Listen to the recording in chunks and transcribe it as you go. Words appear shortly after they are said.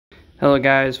Hello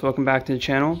guys, welcome back to the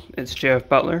channel. It's JF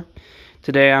Butler.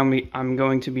 Today I'm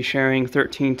going to be sharing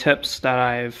 13 tips that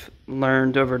I've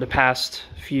learned over the past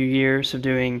few years of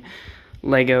doing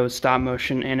Lego stop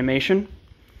motion animation.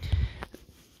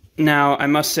 Now I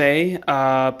must say,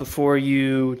 before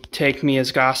you take me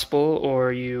as gospel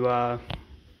or you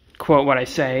quote what I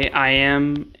say, I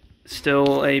am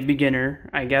still a beginner.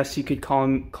 I guess you could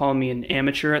call me an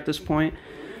amateur at this point,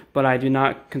 but I do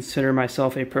not consider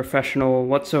myself a professional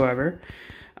whatsoever.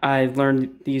 I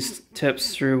learned these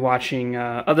tips through watching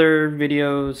other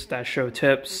videos that show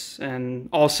tips and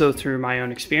also through my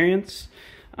own experience.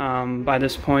 By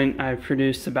this point, I've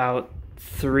produced about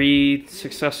 3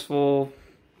 successful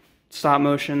stop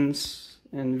motions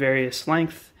in various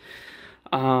lengths.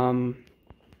 But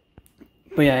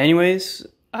yeah, anyways,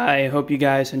 I hope you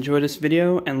guys enjoy this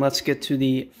video, and let's get to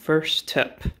the first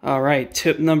tip. Alright,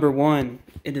 tip number 1.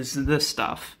 It is this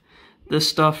stuff. This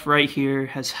stuff right here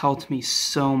has helped me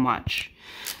so much.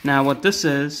 Now what this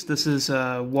is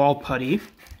wall putty,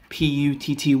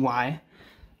 P-U-T-T-Y.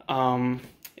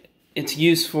 It's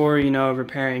used for,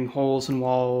 repairing holes in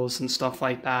walls and stuff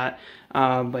like that.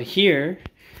 But here,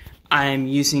 I'm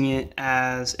using it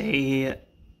as a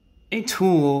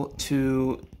tool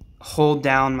to hold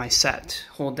down my set.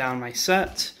 Hold down,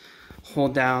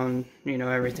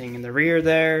 everything in the rear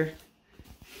there.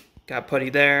 Got putty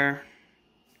there,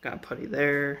 got putty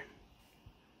there,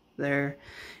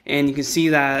 and you can see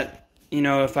that,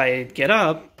 if I get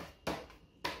up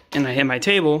and I hit my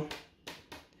table,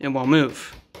 it won't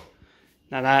move.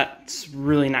 Now that's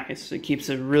really nice. It keeps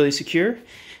it really secure.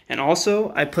 And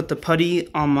also, I put the putty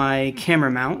on my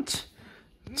camera mount,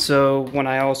 so when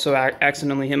I also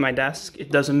accidentally hit my desk,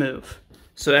 it doesn't move.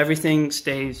 So everything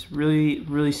stays really,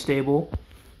 really stable.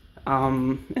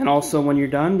 And also when you're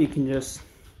done, you can just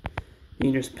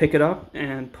pick it up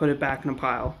and put it back in a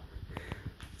pile.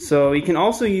 So you can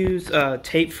also use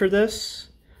tape for this,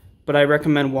 but I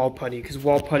recommend wall putty because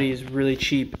wall putty is really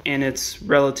cheap and it's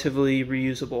relatively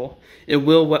reusable. It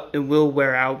will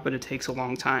wear out, but it takes a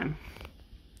long time.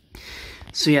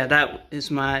 So yeah, that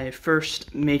is my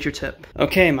first major tip.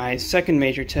 Okay, my second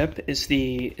major tip is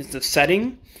the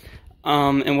setting.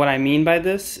 And what I mean by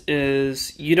this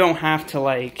is you don't have to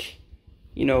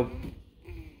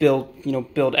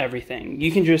build everything.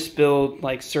 You can just build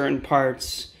certain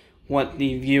parts what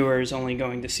the viewer is only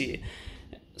going to see.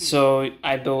 So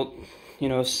I built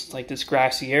this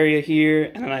grassy area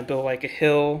here, and then I built a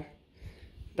hill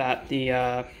that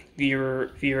the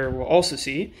viewer will also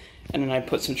see, and then I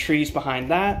put some trees behind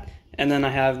that, and then I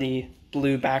have the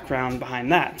blue background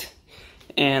behind that.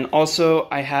 And also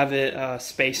I have it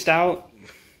spaced out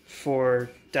for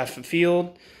depth of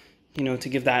field, to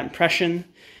give that impression.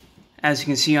 As you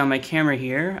can see on my camera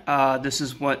here, this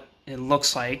is what it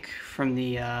looks like from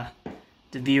the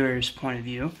viewer's point of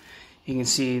view. You can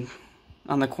see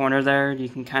on the corner there, you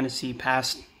can kind of see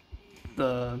past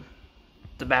the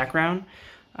background.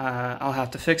 I'll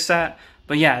have to fix that.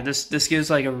 But yeah, this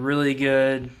gives a really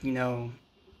good,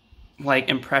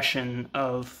 impression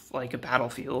of a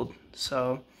battlefield.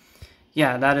 So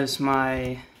yeah, that is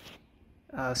my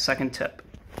second tip.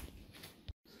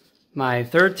 My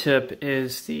third tip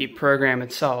is the program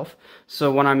itself. So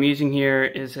what I'm using here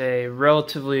is a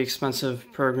relatively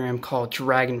expensive program called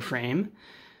Dragonframe.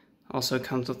 Also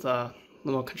comes with a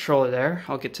little controller there.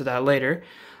 I'll get to that later.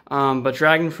 But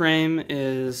Dragonframe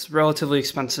is relatively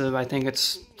expensive. I think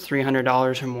it's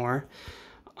 $300 or more.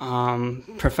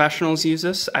 Professionals use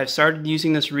this. I've started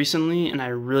using this recently and I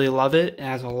really love it. It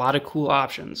has a lot of cool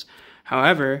options.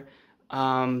 However,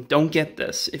 don't get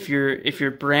this. If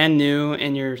you're brand new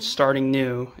and you're starting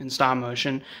new in stop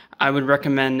motion, I would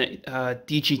recommend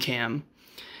DigiCam.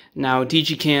 Now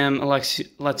DigiCam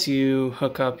lets you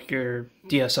hook up your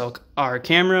DSLR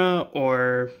camera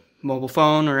or mobile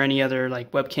phone or any other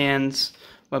webcams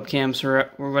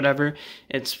or whatever.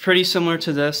 It's pretty similar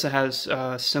to this. It has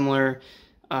similar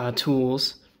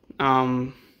tools.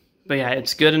 But yeah,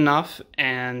 it's good enough,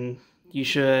 and you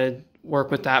should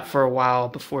work with that for a while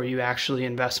before you actually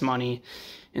invest money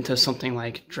into something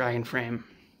like Dragonframe.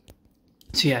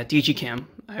 So yeah, DigiCam,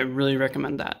 I really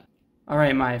recommend that.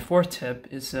 Alright, my fourth tip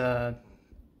is an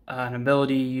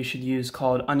ability you should use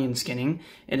called onion skinning.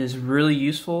 It is really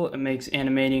useful. It makes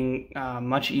animating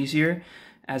much easier.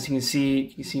 As you can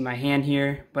see my hand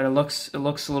here, but it looks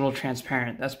a little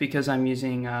transparent. That's because I'm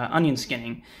using onion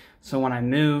skinning. So when I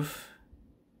move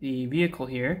the vehicle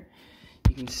here,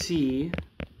 you can see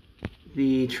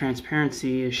the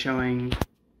transparency is showing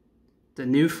the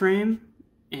new frame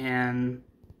and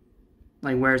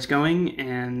where it's going,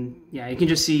 and yeah, you can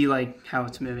just see how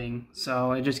it's moving.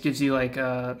 So it just gives you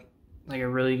a like a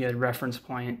really good reference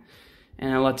point,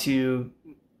 and it lets you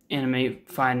animate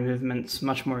fine movements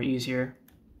much more easier.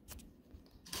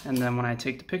 And then when I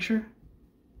take the picture,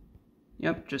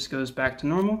 yep, just goes back to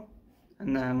normal.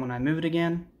 And then when I move it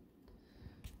again,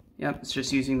 yep, it's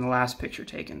just using the last picture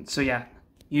taken. So yeah,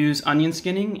 use onion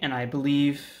skinning, and I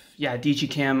believe, yeah,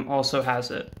 DigiCam also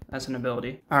has it as an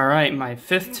ability. All right, my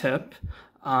fifth tip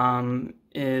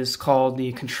is called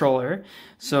the controller.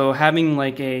 So having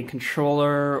like a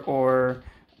controller or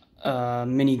a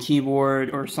mini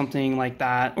keyboard or something like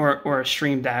that, or a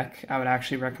Stream Deck, I would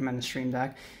actually recommend a Stream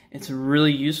Deck. It's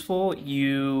really useful.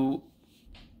 You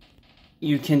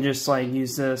can just like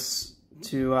use this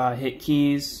to hit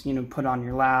keys, you know, put on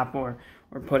your lap or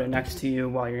put it next to you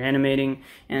while you're animating,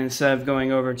 and instead of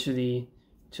going over to the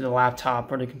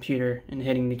laptop or the computer and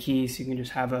hitting the keys, you can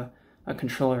just have a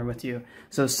controller with you.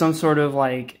 So some sort of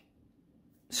like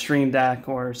Stream Deck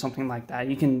or something like that.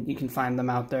 You can find them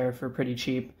out there for pretty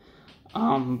cheap.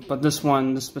 But this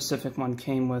specific one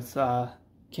came with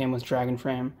Dragon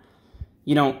Frame.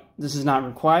 This is not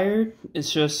required.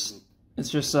 It's just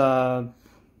a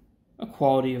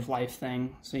quality of life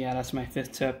thing. So yeah, that's my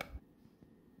fifth tip.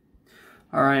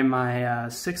 All right, my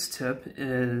sixth tip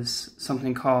is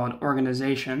something called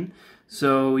organization.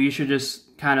 So you should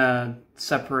just kind of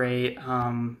separate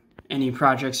any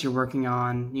projects you're working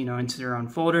on, into their own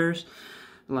folders.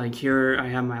 Like here, I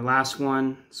have my last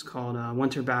one. It's called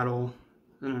Winter Battle,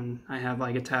 and I have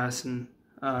like a test and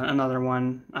another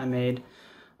one I made.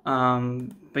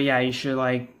 But yeah, you should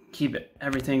like keep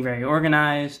everything very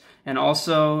organized. And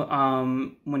also,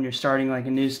 when you're starting like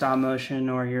a new stop motion,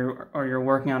 or you're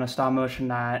working on a stop motion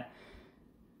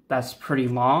that's pretty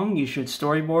long, you should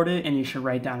storyboard it and you should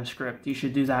write down a script. You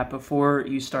should do that before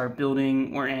you start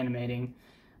building or animating.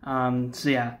 So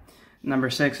yeah, number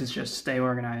 6 is just stay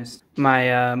organized.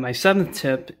 My seventh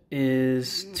tip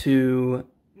is to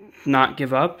not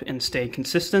give up and stay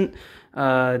consistent.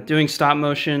 Doing stop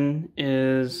motion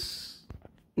is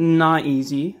not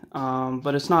easy,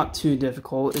 but it's not too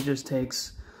difficult. It just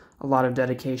takes a lot of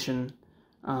dedication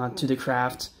to the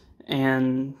craft.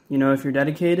 And if you're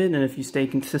dedicated and if you stay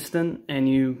consistent and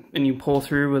you pull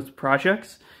through with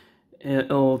projects,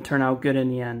 it'll turn out good in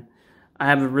the end. I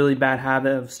have a really bad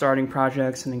habit of starting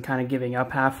projects and then kind of giving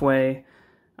up halfway,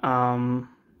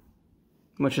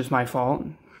 which is my fault.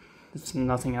 It's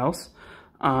nothing else.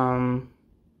 But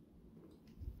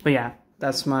yeah,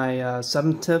 that's my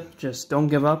 7th tip. Just don't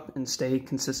give up and stay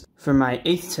consistent. For my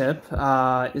 8th tip,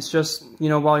 it's just,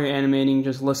 while you're animating,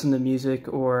 just listen to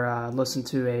music or listen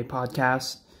to a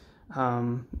podcast.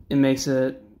 It makes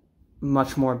it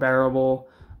much more bearable,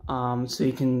 so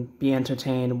you can be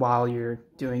entertained while you're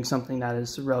doing something that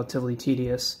is relatively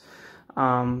tedious.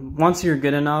 Once you're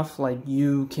good enough, like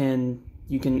you can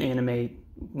animate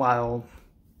while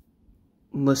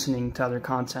listening to other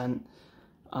content.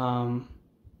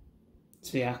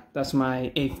 So yeah, that's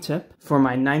my 8th tip. For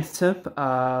my 9th tip,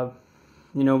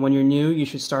 when you're new, you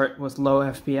should start with low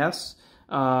FPS,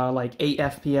 like 8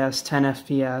 FPS, 10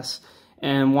 FPS,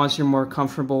 and once you're more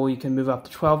comfortable, you can move up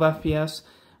to 12 FPS.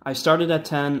 I started at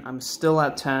 10, I'm still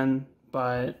at 10,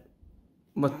 but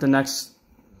with the next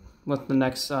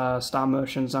stop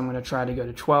motions, I'm going to try to go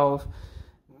to 12,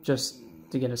 just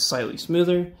to get it slightly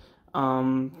smoother.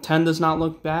 10 does not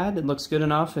look bad. It looks good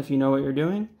enough if you know what you're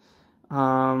doing.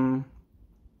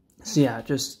 So yeah,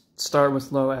 just start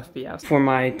with low FPS. For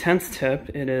my 10th tip,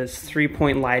 it is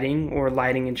 3-point lighting, or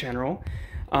lighting in general.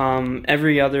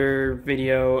 Every other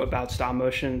video about stop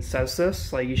motion says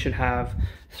this, like you should have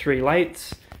 3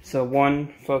 lights. So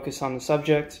one, focus on the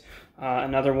subject,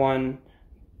 another one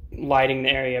lighting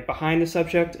the area behind the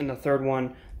subject, and the third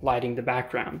one lighting the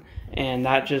background. And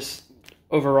that just,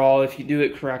 overall, if you do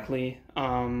it correctly,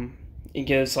 it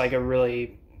gives like a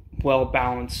really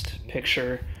well-balanced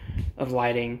picture of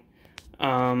lighting.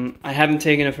 I haven't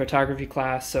taken a photography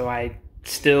class, so I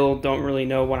still don't really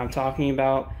know what I'm talking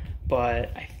about,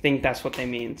 but I think that's what they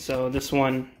mean. So this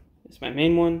one is my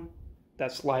main one.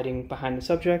 That's lighting behind the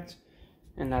subject,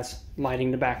 and that's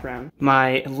lighting the background.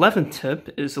 My 11th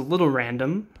tip is a little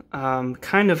random,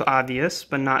 kind of obvious,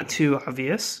 but not too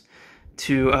obvious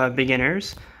to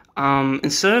beginners. I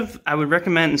would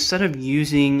recommend, instead of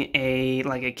using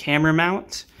a camera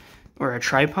mount or a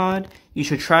tripod, you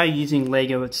should try using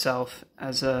Lego itself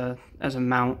as a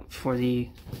mount for the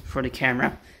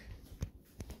camera.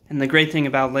 And the great thing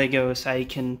about Lego is that you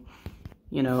can,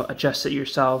 adjust it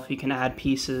yourself. You can add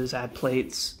pieces, add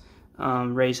plates,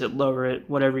 raise it, lower it,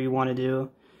 whatever you want to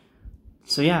do.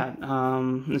 So yeah,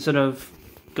 instead of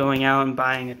going out and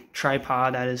buying a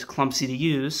tripod that is clumsy to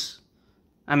use,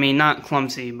 I mean, not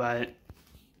clumsy, but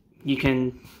you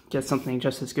can get something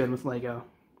just as good with Lego.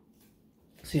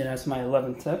 So yeah, that's my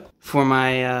 11th tip. For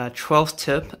my 12th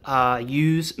tip,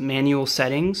 use manual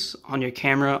settings on your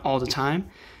camera all the time.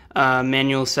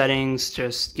 Manual settings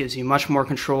just gives you much more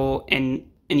control, and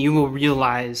you will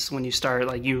realize when you start,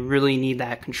 like, you really need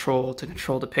that control to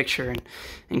control the picture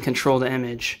and control the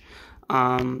image.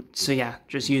 So yeah,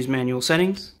 just use manual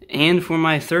settings. And for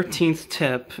my 13th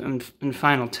tip and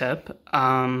final tip,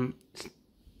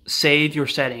 save your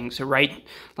settings. So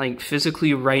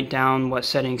physically write down what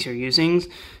settings you're using,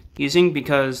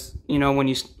 because when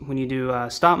you do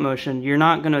stop motion, you're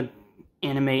not gonna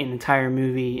animate an entire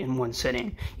movie in one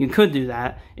sitting. You could do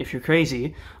that if you're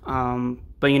crazy,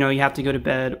 but you have to go to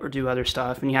bed or do other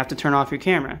stuff, and you have to turn off your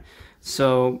camera.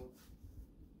 So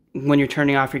when you're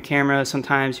turning off your camera,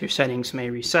 sometimes your settings may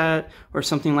reset or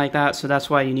something like that. So that's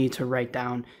why you need to write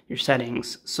down your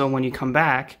settings. So when you come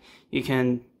back, you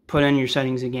can put in your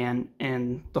settings again,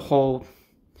 and the whole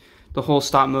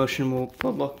stop motion will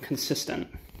look consistent.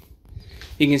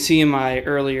 You can see in my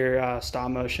earlier stop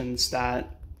motions that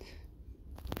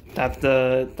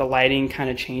the lighting kind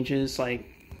of changes, like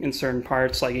in certain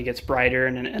parts, like it gets brighter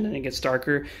and then it gets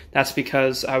darker. That's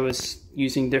because I was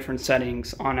using different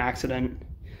settings on accident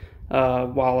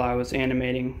while I was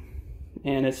animating,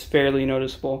 and it's fairly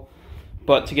noticeable.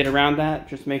 But to get around that,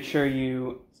 just make sure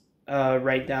you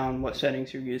write down what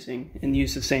settings you're using and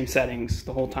use the same settings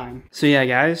the whole time. So yeah,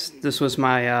 guys, this was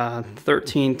my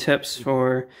 13 tips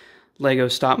for Lego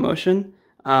stop motion.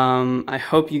 I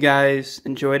hope you guys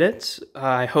enjoyed it.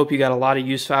 I hope you got a lot of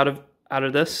use out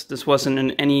of this. This wasn't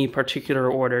in any particular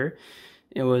order.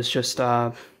 It was just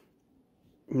 13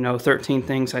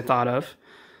 things I thought of.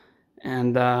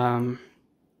 And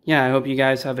yeah, I hope you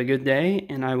guys have a good day,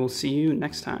 and I will see you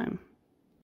next time.